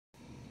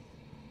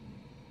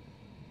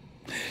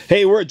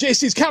Hey, we're at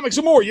JC's Comics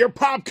and More, your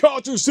pop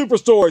culture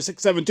superstore,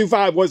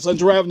 6725 West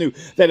Central Avenue.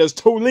 That is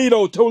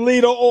Toledo,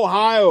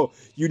 Ohio,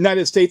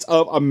 United States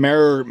of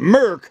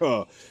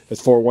America.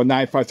 That's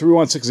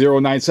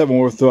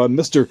 419-531-6097 with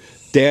Mr.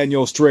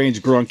 Daniel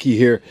Strange Grunky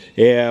here.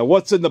 Yeah,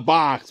 what's in the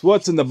box?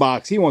 What's in the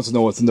box? He wants to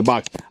know what's in the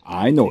box.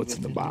 I know what's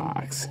in the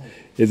box.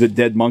 Is it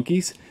dead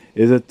monkeys?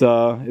 Is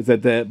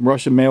that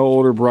Russian mail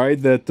order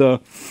bride that, I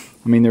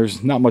mean,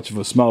 there's not much of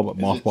a smell, but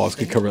mothballs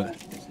could cover that.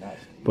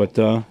 But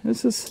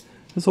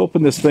let's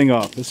open this thing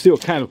up. Let's see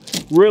what kind of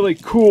really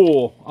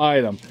cool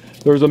item.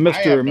 There's a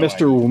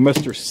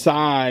Mr.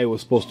 Psy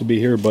was supposed to be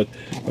here, but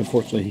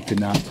unfortunately he could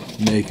not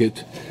make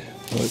it.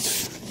 But let's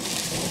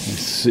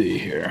see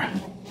here.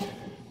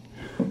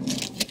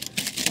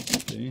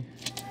 See?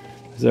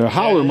 Is there a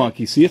howler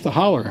monkey? See, it's a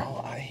howler.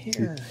 Oh, I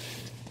hear.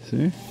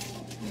 See?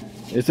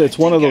 It's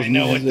one of those.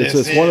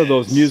 It's one of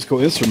those musical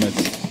instruments.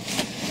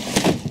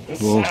 This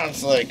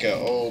sounds like an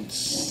old.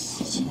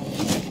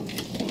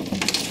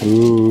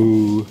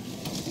 Ooh.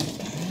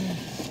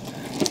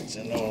 It's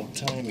an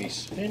old-timey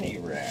spinny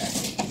rack.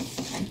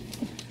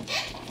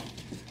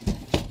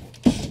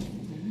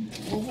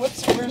 Well,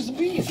 where's the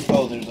beef?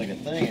 Oh, there's like a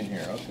thing in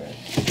here. Okay.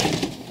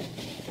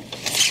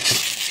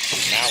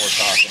 Now we're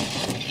talking.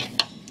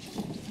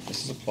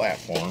 This is a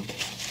platform.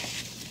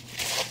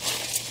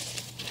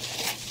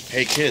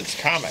 Hey kids,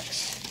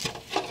 comics.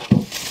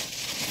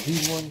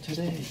 Read one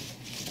today.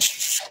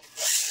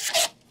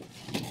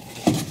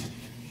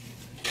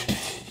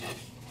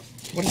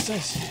 What is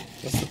this?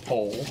 That's the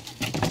pole.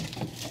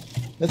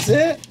 That's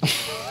it?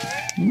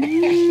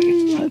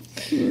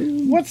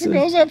 What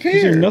goes up here?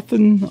 Is there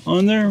nothing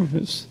on there?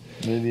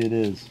 Maybe it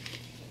is.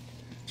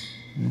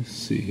 Let's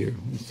see here.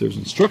 There's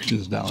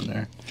instructions down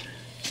there.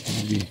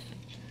 Maybe.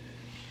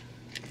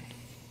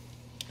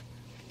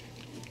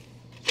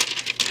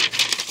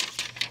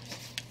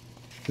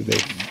 Did they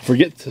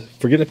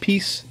forget a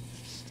piece?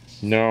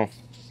 No,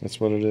 that's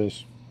what it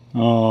is.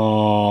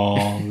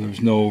 Oh,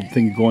 there's no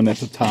thing going at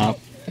the top.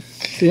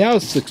 See, I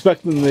was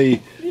expecting the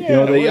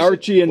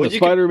Archie and the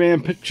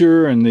Spider-Man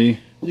picture and the.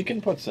 You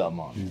can put something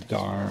on.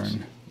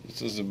 Darn.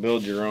 This is a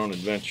build your own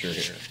adventure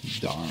here.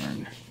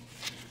 Darn.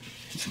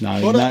 It's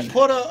not.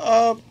 Put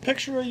a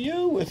picture of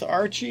you with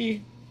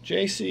Archie,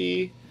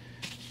 JC,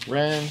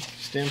 Ren,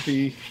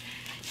 Stimpy,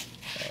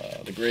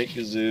 the Great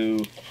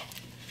Gazoo,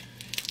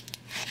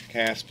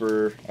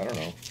 Casper. I don't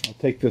know. I'll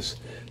take this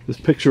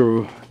picture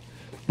of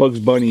Bugs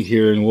Bunny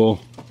here, and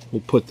we'll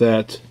put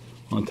that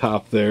on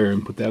top there,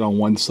 and put that on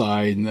one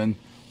side, and then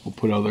we'll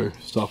put other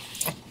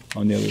stuff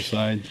on the other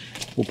side.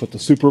 We'll put the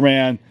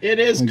Superman. It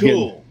is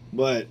cool,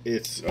 but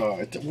it's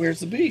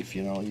where's the beef?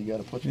 You know, you got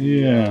to put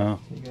you got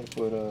to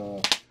put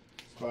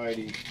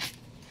Spidey,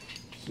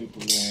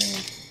 Superman,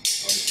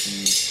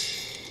 Archie.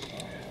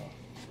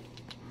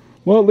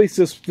 Well, at least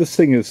this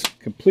thing is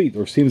complete,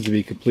 or seems to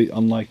be complete,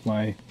 unlike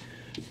my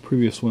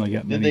previous one I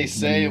got. Did they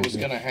say it was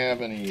going to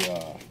have any?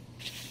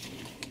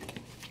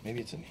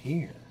 Maybe it's in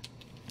here.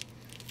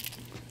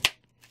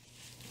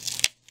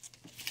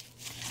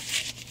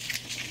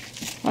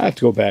 I have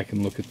to go back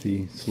and look at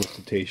the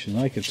solicitation.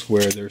 I could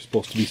swear there's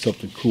supposed to be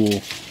something cool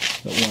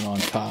that went on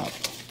top.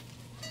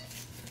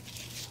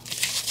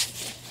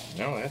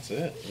 No, that's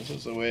it. This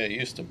is the way it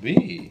used to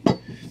be.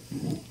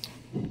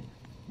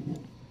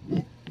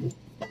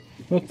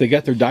 Look, they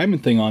got their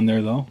diamond thing on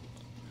there, though.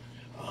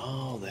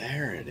 Oh,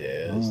 there it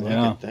is. Oh, Look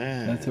at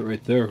that. That's it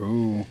right there.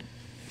 Ooh.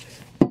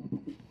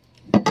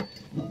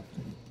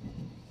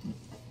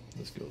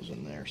 This goes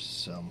in there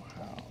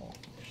somehow.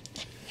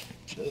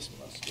 This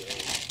must go.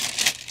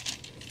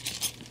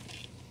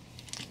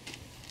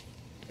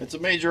 It's a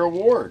major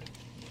award.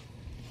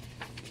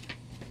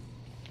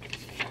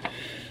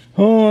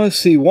 Oh, let's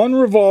see. One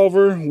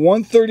revolver,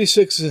 one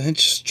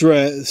 36-inch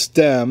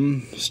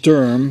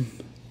stern,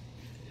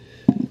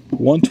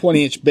 one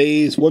 20-inch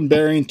base, one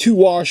bearing, two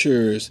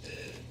washers,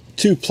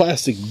 two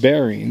plastic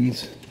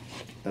bearings.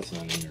 That's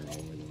not in there all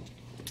the way though.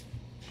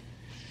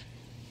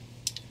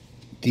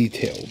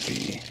 Detail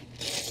B.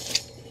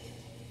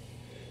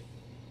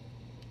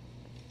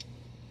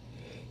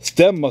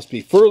 Stem must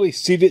be firmly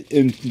seated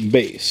in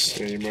base.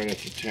 Okay, you might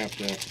have to tap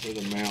that with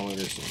a mallet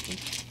or something.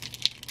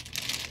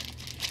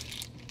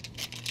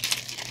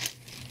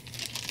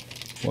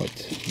 What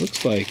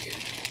looks like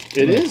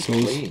it is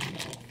clean though.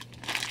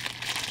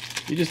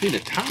 You just need to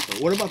top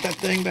it. What about that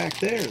thing back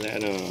there?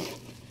 That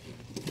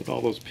with all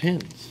those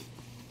pins,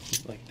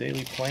 like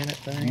Daily Planet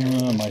thing.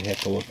 I might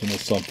have to look into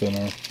something,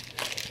 or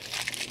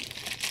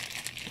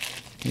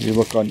maybe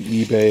look on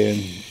eBay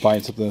and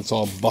find something that's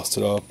all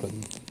busted up.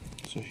 And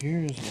so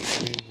here's the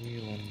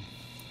freewheeling.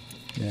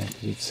 Yeah,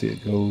 let's see,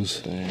 it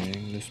goes.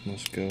 Thing. This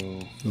must go.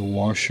 The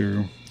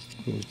washer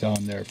goes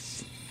down there.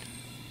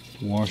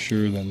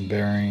 Washer, then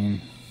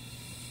bearing.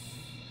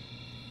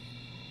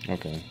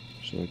 Okay,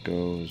 so it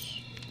goes.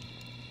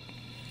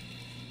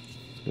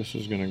 This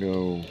is gonna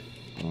go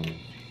on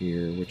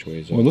here. Which way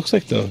is it? Well, it looks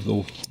like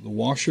the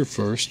washer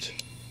first.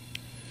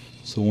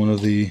 So one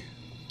of the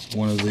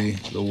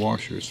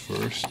washers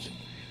first.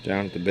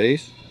 Down at the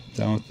base?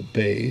 Down at the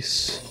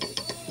base.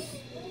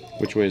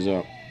 Which way's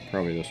up?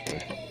 Probably this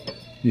way.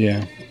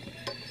 Yeah.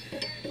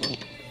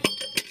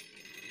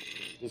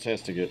 This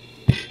has to get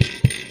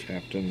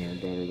tapped in there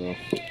better though.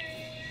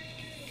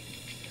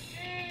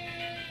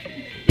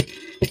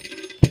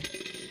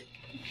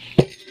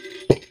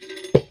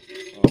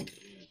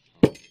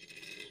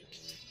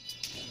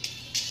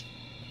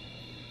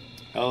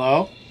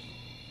 Hello?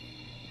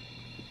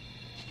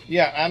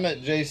 Yeah, I'm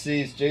at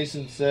JC's.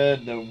 Jason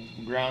said the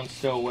ground's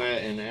still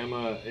wet and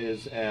Emma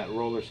is at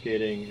roller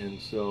skating, and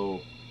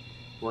so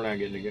we're not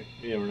getting together.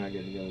 Yeah, we're not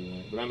getting together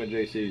tonight. But I'm at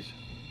JC's.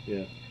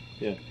 Yeah,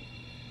 yeah.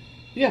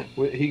 Yeah,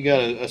 he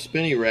got a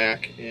spinny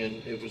rack,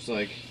 and it was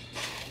like,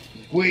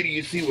 wait till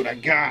you see what I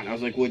got. I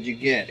was like, what'd you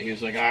get? He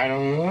was like, I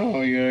don't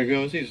know. You gotta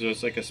go see. So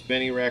it's like a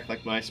spinny rack,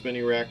 like my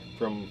spinny rack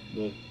from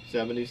the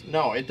 70s.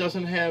 No, it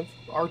doesn't have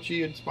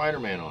Archie and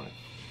Spider-Man on it.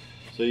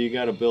 So you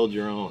got to build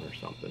your own or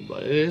something.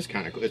 But it is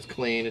kind of cool. It's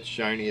clean, it's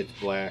shiny, it's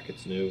black,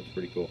 it's new, it's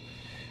pretty cool.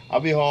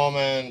 I'll be home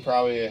in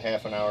probably a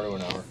half an hour to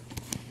an hour.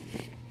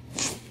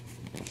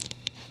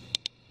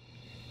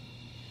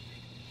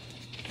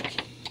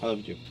 I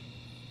love you.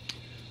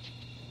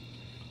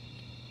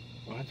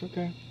 Well, that's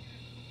okay.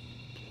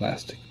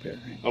 Plastic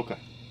bearing. Okay.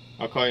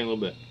 I'll call you in a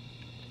little bit.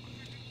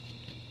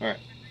 All right.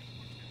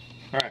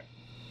 All right.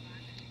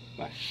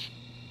 Bye.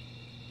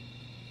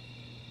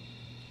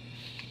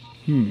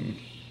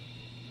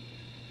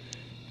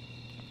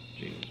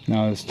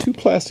 Now there's 2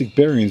 plastic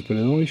bearings, but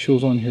it only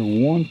shows on here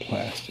 1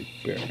 plastic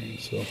bearing.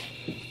 So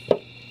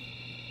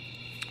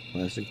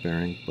plastic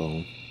bearing,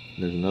 boom.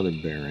 There's another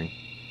bearing.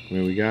 I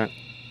mean, we got.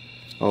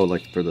 Oh,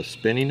 like for the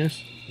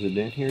spinniness? Is it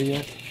in here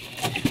yet?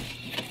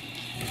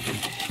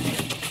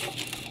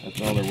 That's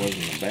all there was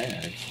in the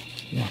bag.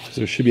 yeah, because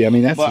there should be. I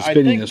mean, that's But the I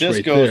think spinniness this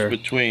right goes there.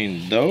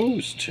 between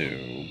those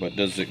two. But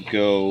does it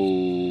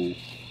go?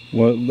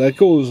 Well, that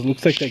goes.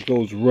 Looks like that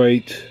goes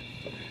right.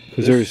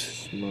 Because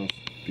there's. Must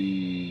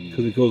be.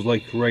 Because it goes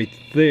like right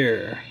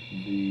there.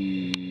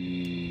 The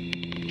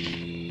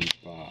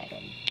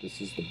bottom.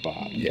 This is the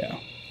bottom. Yeah.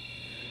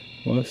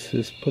 Well, let's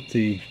just put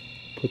the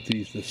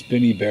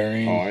spinny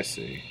bearing. Oh, I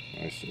see.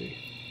 I see.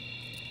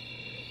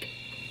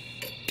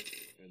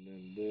 And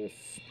then this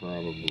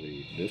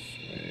probably this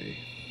way.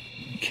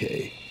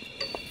 Okay.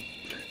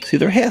 See,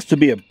 there has to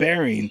be a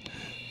bearing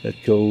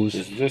that goes.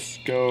 Does this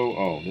go?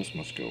 Oh, this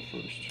must go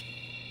first.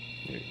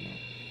 Wait, no.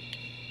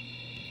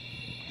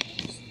 How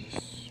does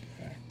this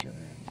factor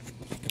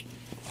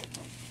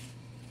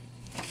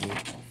in?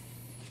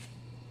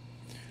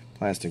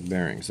 Plastic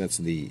bearings. That's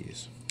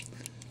these.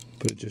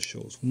 But it just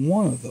shows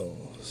one of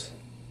those.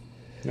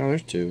 No,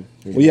 there's 2.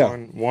 There's Well, yeah.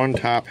 one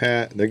top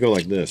hat. They go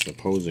like this,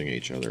 opposing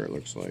each other, it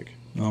looks like.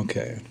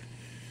 Okay.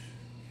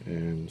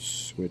 And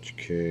switch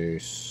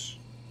case.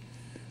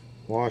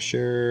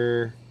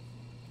 Washer.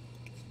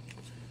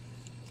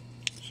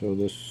 So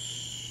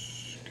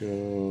this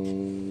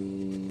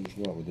goes,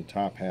 what, with the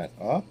top hat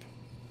up?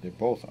 They're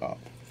both up.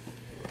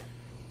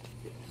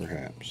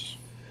 Perhaps.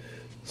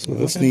 So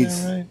this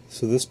needs. Right?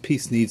 So this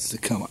piece needs to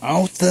come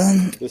out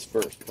then. This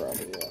first,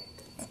 probably, yeah.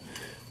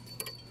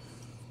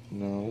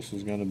 No, this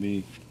is going to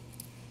be...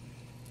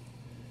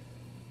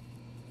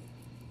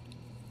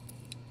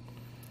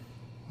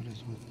 What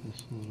is with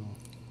this little...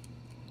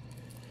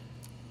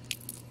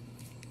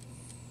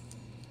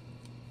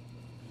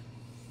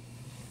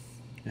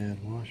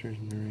 Add washers,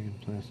 bearing,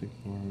 and plastic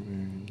bar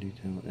bearing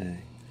detail A.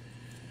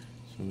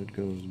 So it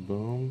goes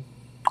boom.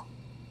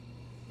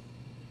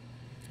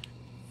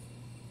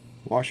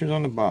 Washers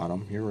on the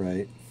bottom, you're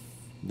right.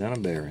 Then a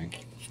bearing.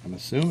 I'm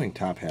assuming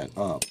top hat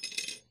up.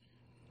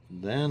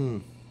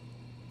 Then...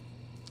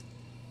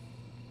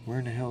 Where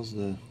in the hell's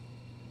the...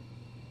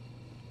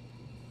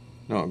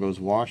 No, it goes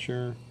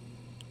washer,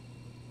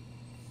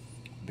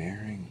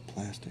 bearing,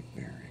 plastic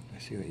bearing. I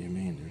see what you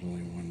mean. There's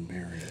only one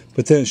bearing.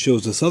 But then it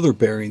shows this other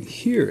bearing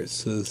here. It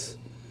says.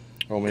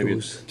 Oh, maybe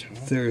goes it's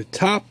top? their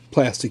top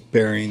plastic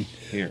bearing.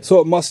 Here.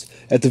 So it must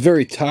at the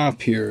very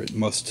top here. It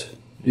must.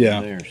 Yeah.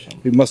 There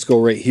somewhere. It must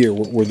go right here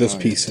where this Oh,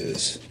 piece yeah.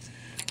 is.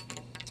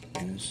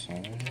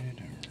 Inside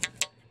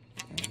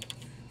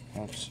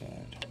or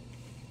outside?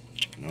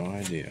 No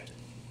idea.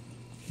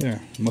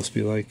 There. It must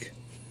be like.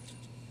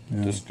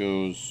 Yeah. This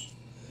goes...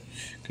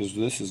 Because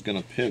this is going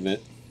to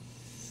pivot.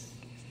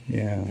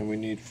 Yeah. And we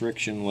need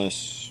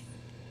frictionless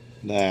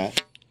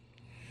that.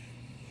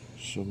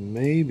 So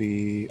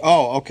maybe...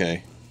 Oh,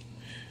 okay.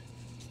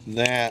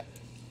 That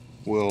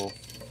will...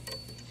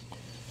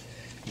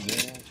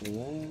 That.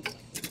 What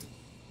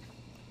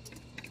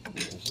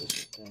is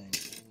this thing?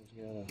 It's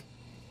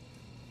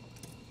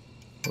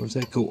got Or does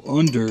that go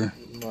under?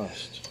 It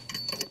must.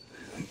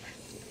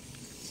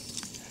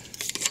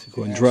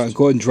 Go ahead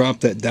and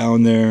drop that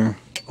down there.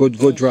 Go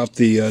drop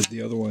the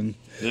other one.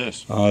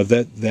 This.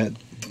 That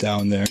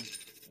down there.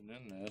 And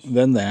then this.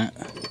 Then that.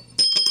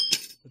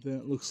 But then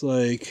it looks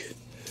like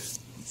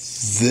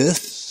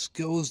this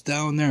goes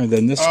down there.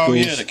 Then this Oh,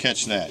 goes yeah, to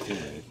catch that. You're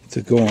right.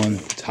 to go on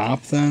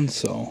top then.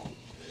 So.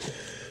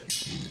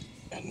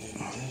 And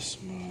then this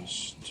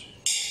must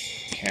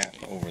cap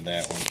over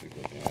that one.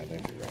 Yeah, I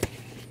think you're right.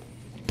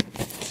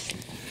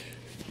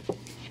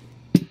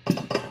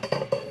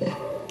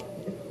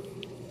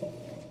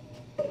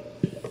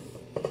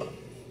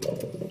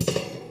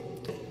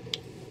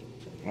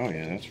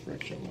 yeah, that's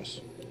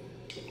frictionless.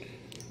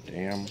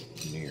 Damn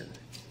near.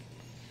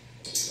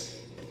 Let's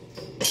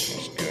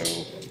go.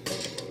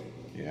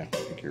 Yeah, I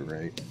think you're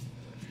right.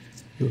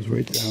 Goes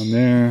right down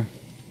there.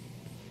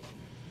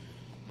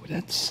 But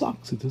that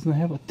sucks. It doesn't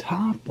have a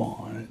top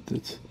on it.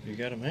 It's, You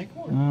gotta make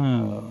one.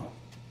 oh.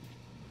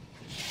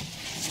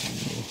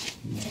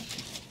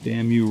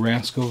 Damn you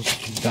rascals,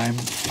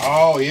 diamond.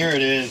 Oh, here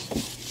it is.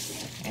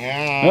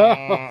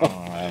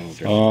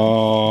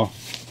 Oh.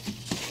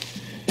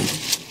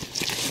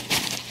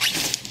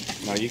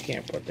 No, you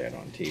can't put that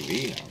on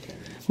TV now, can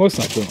you? Well, it's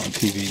not going on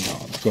TV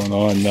now. It's going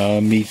on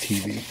Me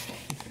TV.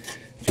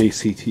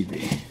 JC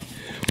TV.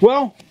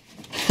 Well,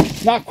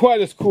 not quite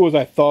as cool as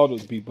I thought it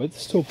would be, but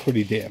it's still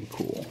pretty damn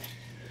cool.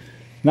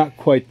 Not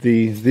quite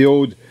the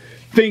old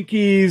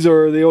Finkies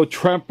or the old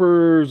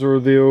Trempers or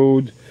the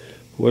old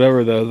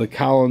whatever the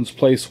Collins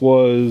place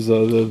was,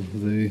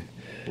 the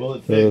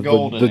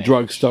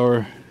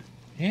drugstore.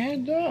 Yeah,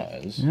 it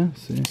does. Yeah,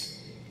 see.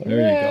 There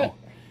you go.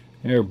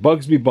 There,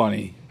 Bugsby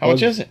Bunny. How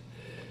much is it?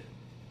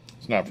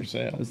 It's not for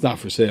sale. It's not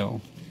for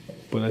sale,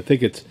 but I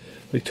think it's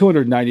like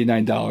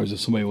 $299 if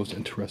somebody was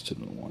interested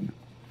in one.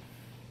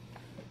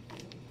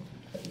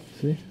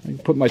 See, I can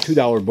put my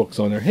 $2 books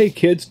on there. Hey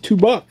kids,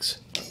 $2.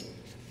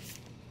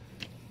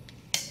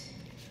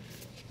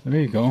 There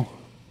you go.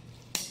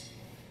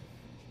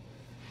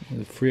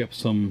 It'll free up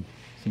some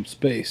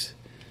space.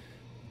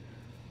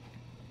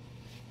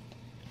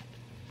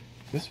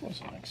 This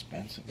was an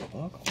expensive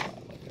book a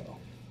while ago.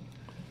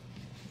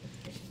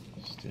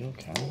 Still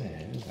kind of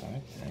is,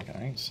 I think.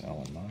 I ain't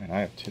selling mine. I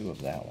have 2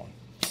 of that one.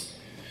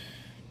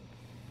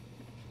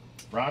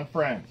 Ron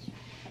Friends,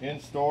 in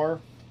store,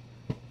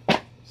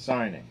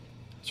 signing.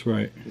 That's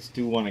right. Let's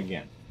do one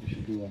again. We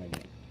should do one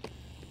again.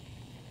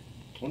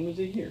 When was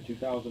he here?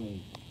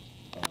 2000.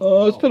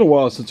 It's been a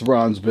while since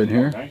Ron's been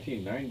here.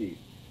 1990.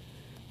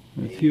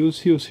 He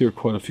was here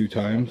quite a few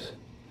times.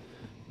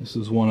 This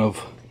is one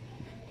of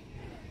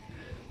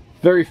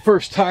very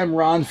first time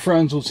Ron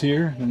Friends was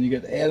here. Then you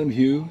got Adam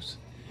Hughes,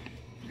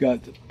 you got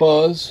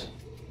Buzz,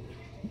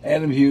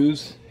 Adam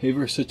Hughes,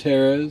 Javier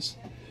Soteres.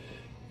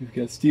 You've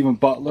got Stephen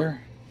Butler,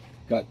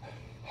 got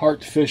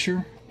Hart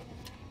Fisher.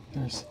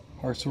 There's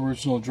Hart's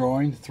original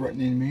drawing,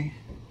 Threatening Me.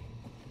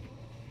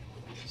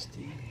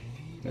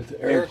 Got the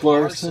Eric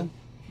Larson.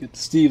 You got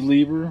Steve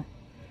Lieber,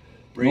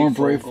 Norm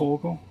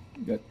Brayfogle.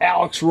 You got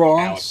Alex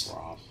Ross.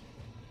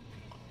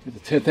 You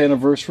got the 10th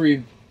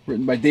anniversary,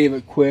 written by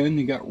David Quinn.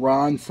 You got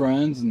Ron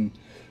Friends and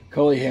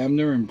Cully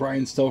Hamner and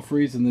Brian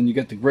Stelfreeze, and then you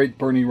got the great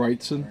Bernie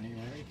Wrightson.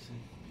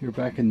 Here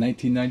back in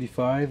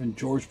 1995, and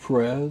George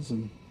Perez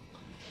and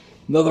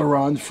another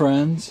Ron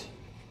Friends.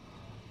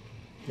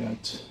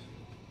 Got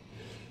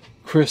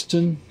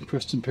Kristen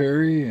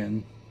Perry,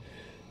 and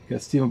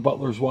got Stephen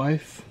Butler's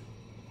wife.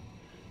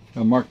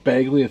 Mark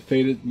Bagley, a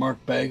faded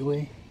Mark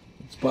Bagley.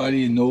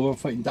 Spidey and Nova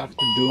fighting Dr.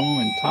 Doom,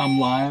 and Tom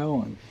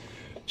Lyle, and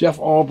Jeff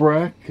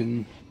Albrecht,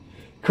 and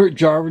Kurt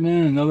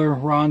Jarvinen, another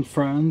Ron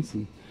Friends,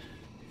 and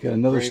you got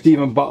another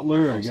Stephen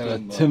Butler. I got a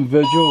Tim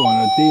Vigil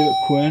and a David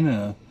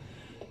Quinn,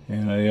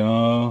 and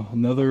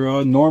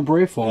another Norm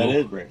Brayfogle. That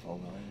is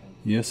Brayfogle.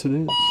 Yes, it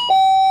is.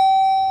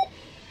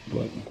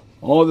 But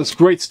all this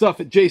great stuff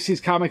at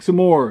JC's Comics and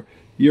More,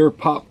 your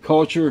pop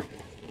culture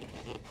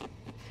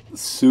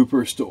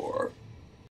superstore.